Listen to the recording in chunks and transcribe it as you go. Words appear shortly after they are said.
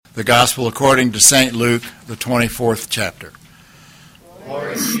The Gospel according to St. Luke, the 24th chapter.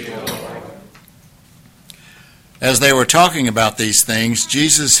 Glory to you, Lord. As they were talking about these things,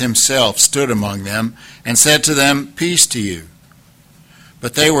 Jesus himself stood among them and said to them, "Peace to you."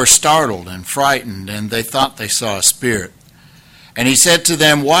 But they were startled and frightened, and they thought they saw a spirit. And he said to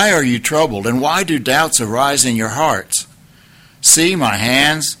them, "Why are you troubled, and why do doubts arise in your hearts? See my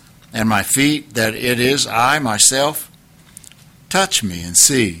hands and my feet, that it is I myself? Touch me and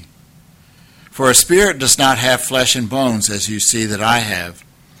see. For a spirit does not have flesh and bones, as you see that I have."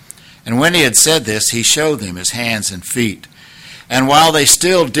 And when he had said this, he showed them his hands and feet. And while they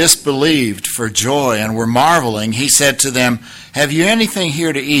still disbelieved for joy and were marveling, he said to them, "Have you anything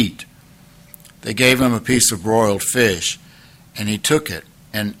here to eat?" They gave him a piece of broiled fish, and he took it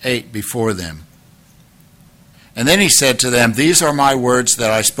and ate before them. And then he said to them, "These are my words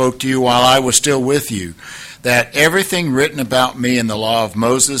that I spoke to you while I was still with you, that everything written about me in the law of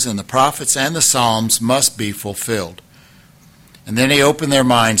Moses and the prophets and the Psalms must be fulfilled." And then he opened their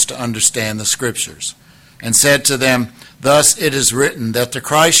minds to understand the Scriptures, and said to them, "Thus it is written that the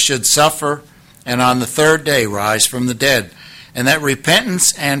Christ should suffer and on the third day rise from the dead, and that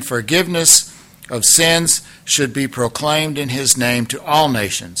repentance and forgiveness of sins should be proclaimed in his name to all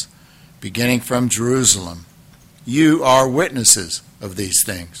nations, beginning from Jerusalem. You are witnesses of these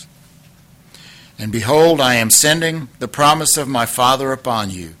things. And behold, I am sending the promise of my Father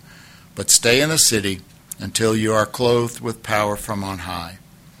upon you, but stay in the city until you are clothed with power from on high."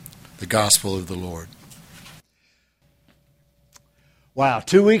 The Gospel of the Lord. Wow,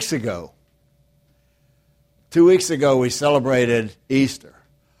 2 weeks ago we celebrated Easter.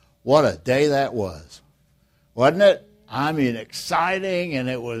 What a day that was, wasn't it? I mean, exciting, and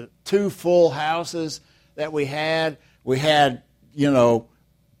it was 2 full houses that we had. We had,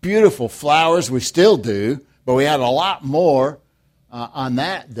 beautiful flowers. We still do, but we had a lot more on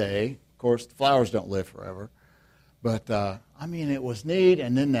that day. Of course, the flowers don't live forever. But, it was neat.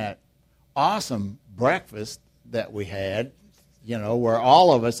 And then that awesome breakfast that we had, where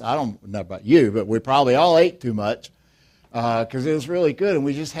all of us, I don't know about you, but we probably all ate too much because it was really good. And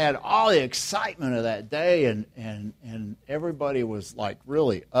we just had all the excitement of that day, and everybody was like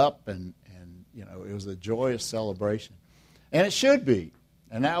really up, and it was a joyous celebration. And it should be.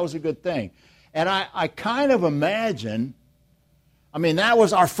 And that was a good thing. And I kind of imagine, that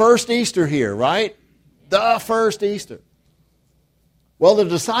was our first Easter here, right? The first Easter. Well, the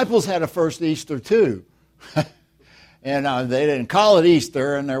disciples had a first Easter too. And they didn't call it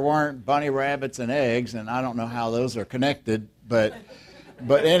Easter, and there weren't bunny rabbits and eggs, and I don't know how those are connected. But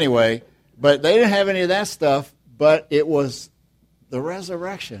anyway, but they didn't have any of that stuff, but it was the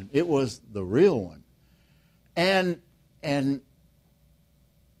resurrection. It was the real one.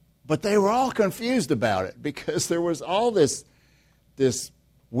 But they were all confused about it because there was all this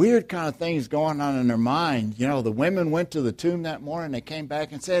weird kind of things going on in their mind. The women went to the tomb that morning. They came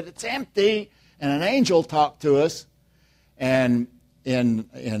back and said, "It's empty." And an angel talked to us. And in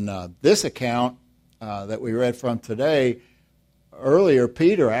this account that we read from today, earlier,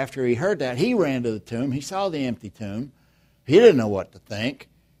 Peter, after he heard that, he ran to the tomb. He saw the empty tomb. He didn't know what to think.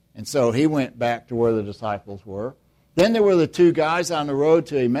 And so he went back to where the disciples were. Then there were the 2 guys on the road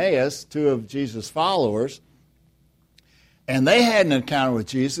to Emmaus, 2 of Jesus' followers. And they had an encounter with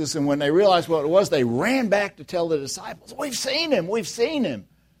Jesus. And when they realized what it was, they ran back to tell the disciples, "We've seen him, we've seen him."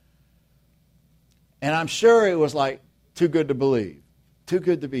 And I'm sure it was like too good to believe, too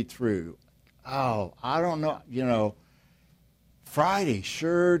good to be true. Oh, I don't know. Friday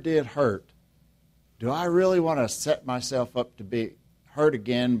sure did hurt. Do I really want to set myself up to be hurt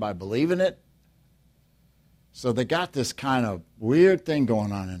again by believing it? So they got this kind of weird thing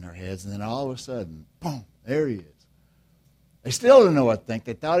going on in their heads, and then all of a sudden, boom, there he is. They still didn't know what to think.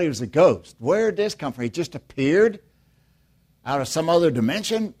 They thought he was a ghost. Where did this come from? He just appeared out of some other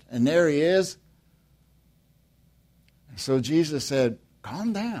dimension, and there he is. And so Jesus said,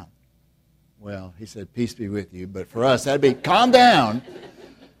 "Calm down." Well, he said, "Peace be with you," but for us, that'd be, "Calm down.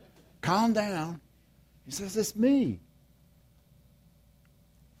 Calm down." He says, "It's me.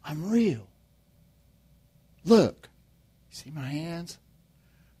 I'm real. Look, you see my hands?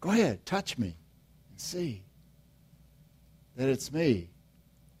 Go ahead, touch me and see that it's me."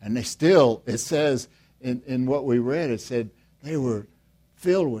 And they still, it says in what we read, it said they were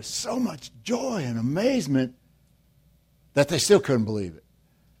filled with so much joy and amazement that they still couldn't believe it.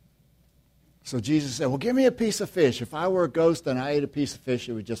 So Jesus said, "Well, give me a piece of fish. If I were a ghost and I ate a piece of fish,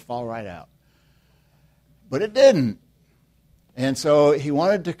 it would just fall right out." But it didn't. And so he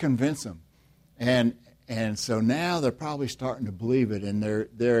wanted to convince them. And so now they're probably starting to believe it, and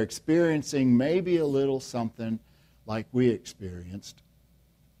they're experiencing maybe a little something like we experienced.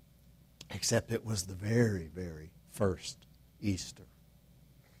 except it was the very, very first Easter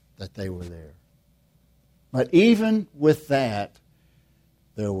that they were there. But even with that,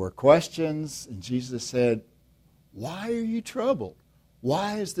 there were questions, and Jesus said, why are you troubled?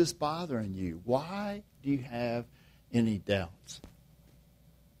 Why is this bothering you? Why do you have any doubts?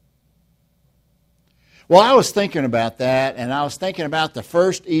 Well, I was thinking about that, and I was thinking about the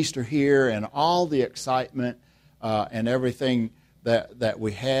first Easter here and all the excitement and everything that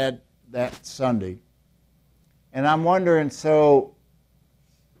we had that Sunday. And I'm wondering, so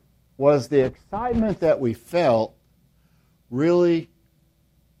was the excitement that we felt really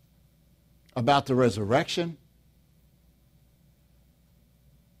about the resurrection?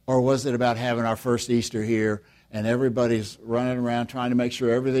 Or was it about having our first Easter here and everybody's running around trying to make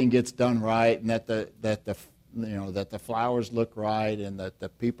sure everything gets done right and that the flowers look right and that the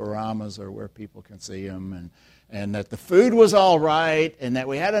peeporamas are where people can see them and that the food was all right and that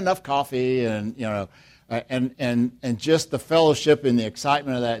we had enough coffee and and just the fellowship and the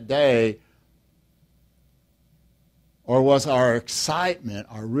excitement of that day? Or was our excitement,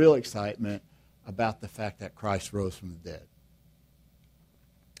 our real excitement, about the fact that Christ rose from the dead?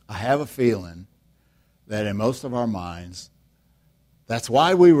 I have a feeling that in most of our minds, that's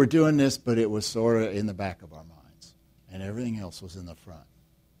why we were doing this, but it was sort of in the back of our minds. And everything else was in the front.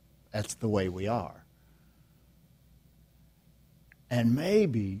 That's the way we are. And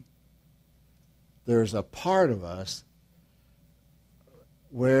maybe there's a part of us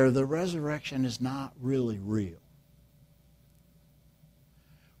where the resurrection is not really real.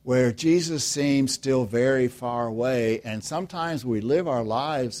 Where Jesus seems still very far away, and sometimes we live our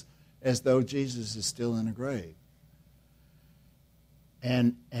lives as though Jesus is still in the grave.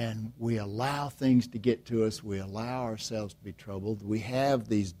 And we allow things to get to us. We allow ourselves to be troubled. We have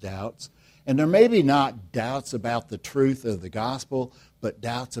these doubts. And they're maybe not doubts about the truth of the gospel, but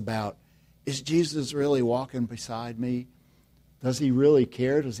doubts about, is Jesus really walking beside me? Does he really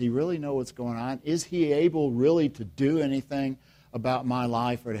care? Does he really know what's going on? Is he able really to do anything about my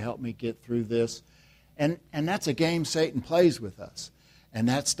life or to help me get through this? And that's a game Satan plays with us. And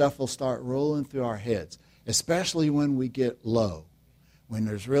that stuff will start rolling through our heads, especially when we get low, when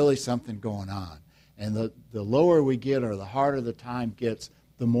there's really something going on. And the lower we get or the harder the time gets,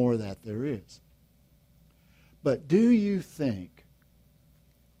 the more that there is. But do you think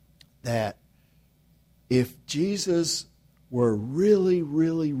that if Jesus were really,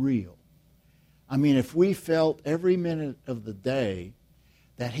 really real, I mean, if we felt every minute of the day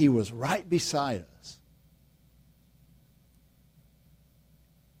that he was right beside us,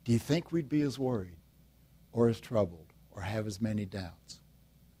 do you think we'd be as worried or as troubled or have as many doubts?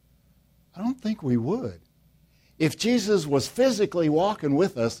 I don't think we would. If Jesus was physically walking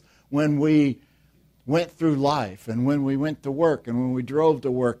with us when we went through life and when we went to work and when we drove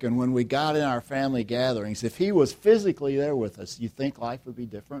to work and when we got in our family gatherings, if he was physically there with us, you think life would be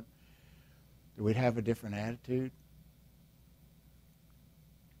different? We'd have a different attitude?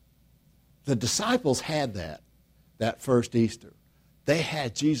 The disciples had that first Easter. They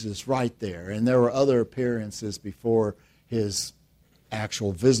had Jesus right there, and there were other appearances before his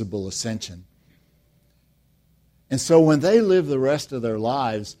actual visible ascension. And so when they lived the rest of their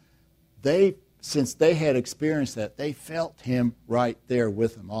lives, since they had experienced that, they felt him right there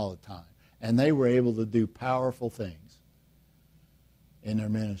with them all the time. And they were able to do powerful things in their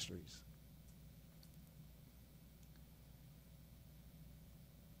ministries.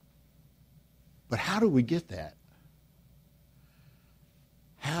 But how do we get that?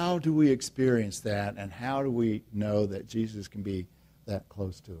 How do we experience that, and how do we know that Jesus can be that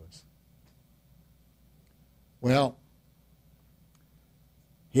close to us? Well,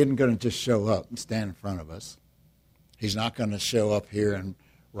 he isn't going to just show up and stand in front of us. He's not going to show up here and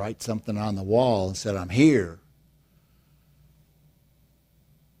write something on the wall and say, I'm here.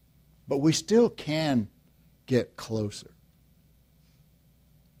 But we still can get closer.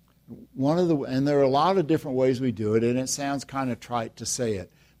 And there are a lot of different ways we do it, and it sounds kind of trite to say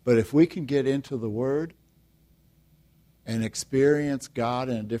it, but if we can get into the Word and experience God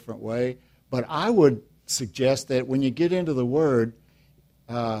in a different way, but I would suggest that when you get into the Word,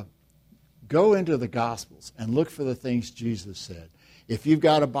 go into the Gospels and look for the things Jesus said. If you've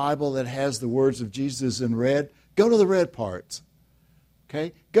got a Bible that has the words of Jesus in red, go to the red parts.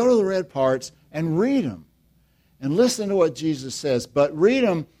 Okay? Go to the red parts and read them and listen to what Jesus says, but read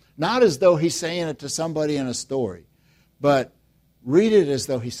them not as though he's saying it to somebody in a story, but read it as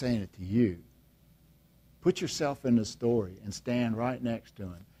though he's saying it to you. Put yourself in the story and stand right next to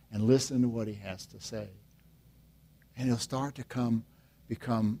him and listen to what he has to say. And he'll start to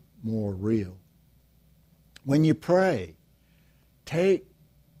become more real. When you pray, take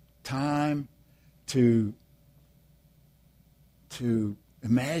time to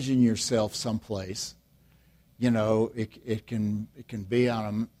imagine yourself someplace. You know, it can be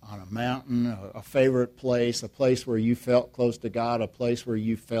on a mountain, a favorite place, a place where you felt close to God, a place where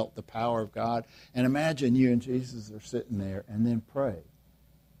you felt the power of God. And imagine you and Jesus are sitting there, and then pray.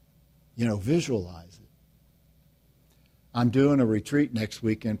 You know, visualize it. I'm doing a retreat next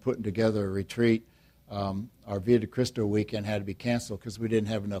weekend, putting together a retreat. Our Via de Cristo weekend had to be canceled because we didn't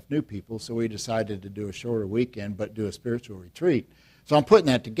have enough new people, so we decided to do a shorter weekend but do a spiritual retreat. So I'm putting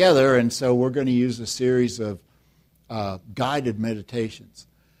that together, and so we're going to use a series of guided meditations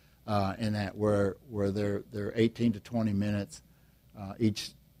in that where they're 18 to 20 minutes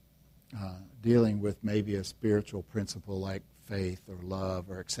each dealing with maybe a spiritual principle like faith or love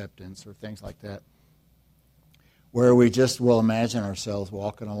or acceptance or things like that, where we just will imagine ourselves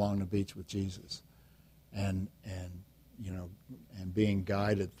walking along the beach with Jesus and being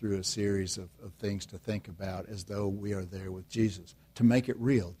guided through a series of things to think about as though we are there with Jesus, to make it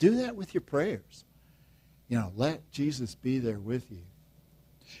real. Do that with your prayers. You know, let Jesus be there with you.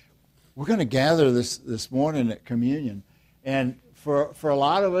 We're going to gather this morning at communion, and for a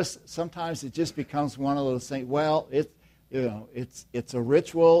lot of us, sometimes it just becomes one of those things. Well, it's a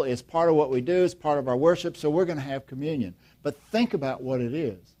ritual. It's part of what we do. It's part of our worship. So we're going to have communion. But think about what it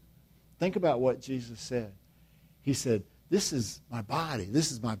is. Think about what Jesus said. He said, "This is my body.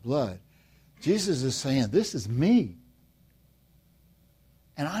 This is my blood." Jesus is saying, "This is me,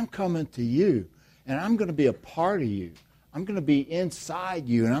 and I'm coming to you." And I'm going to be a part of you. I'm going to be inside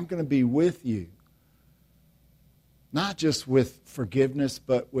you, and I'm going to be with you. Not just with forgiveness,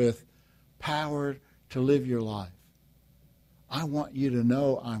 but with power to live your life. I want you to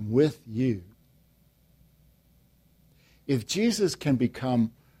know I'm with you. If Jesus can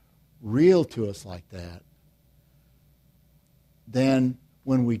become real to us like that, then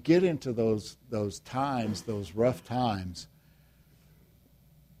when we get into those times, those rough times,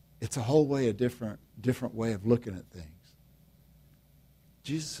 it's a whole different way of looking at things.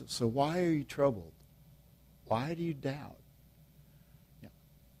 Jesus, so why are you troubled? Why do you doubt? You know,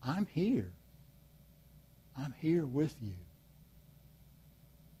 I'm here. I'm here with you.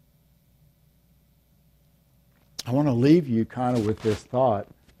 I want to leave you kind of with this thought.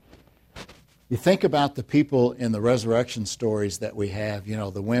 You think about the people in the resurrection stories that we have, you know,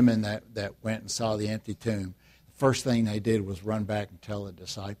 the women that went and saw the empty tomb. First thing they did was run back and tell the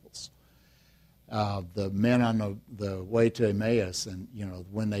disciples. The men on the way to Emmaus, and you know,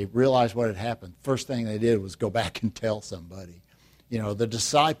 when they realized what had happened, first thing they did was go back and tell somebody. You know, the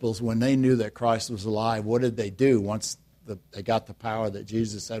disciples, when they knew that Christ was alive, what did they do once they got the power that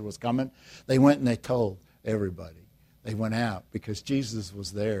Jesus said was coming? They went and they told everybody. They went out because Jesus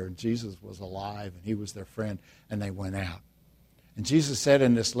was there and Jesus was alive and he was their friend, and they went out. And Jesus said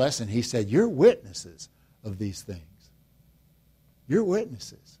in this lesson, he said, "You're witnesses of these things. You're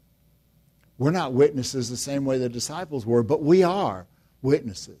witnesses." We're not witnesses the same way the disciples were, but we are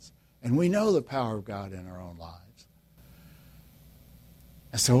witnesses. And we know the power of God in our own lives.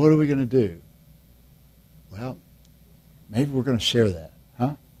 And so what are we going to do? Well, maybe we're going to share that,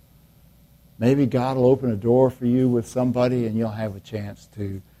 huh? Maybe God will open a door for you with somebody and you'll have a chance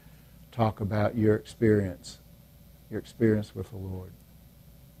to talk about your experience with the Lord.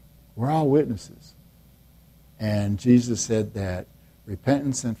 We're all witnesses. And Jesus said that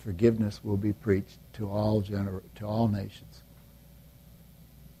repentance and forgiveness will be preached to all nations.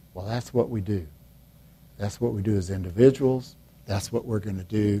 Well, that's what we do. That's what we do as individuals. That's what we're going to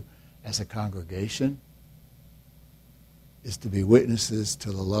do as a congregation, is to be witnesses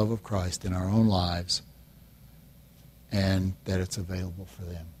to the love of Christ in our own lives, and that it's available for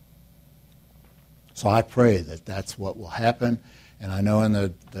them. So I pray that that's what will happen, and I know in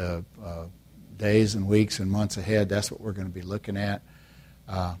the days and weeks and months ahead, that's what we're going to be looking at.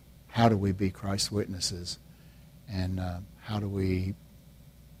 How do we be Christ's witnesses, and how do we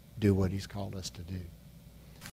do what he's called us to do?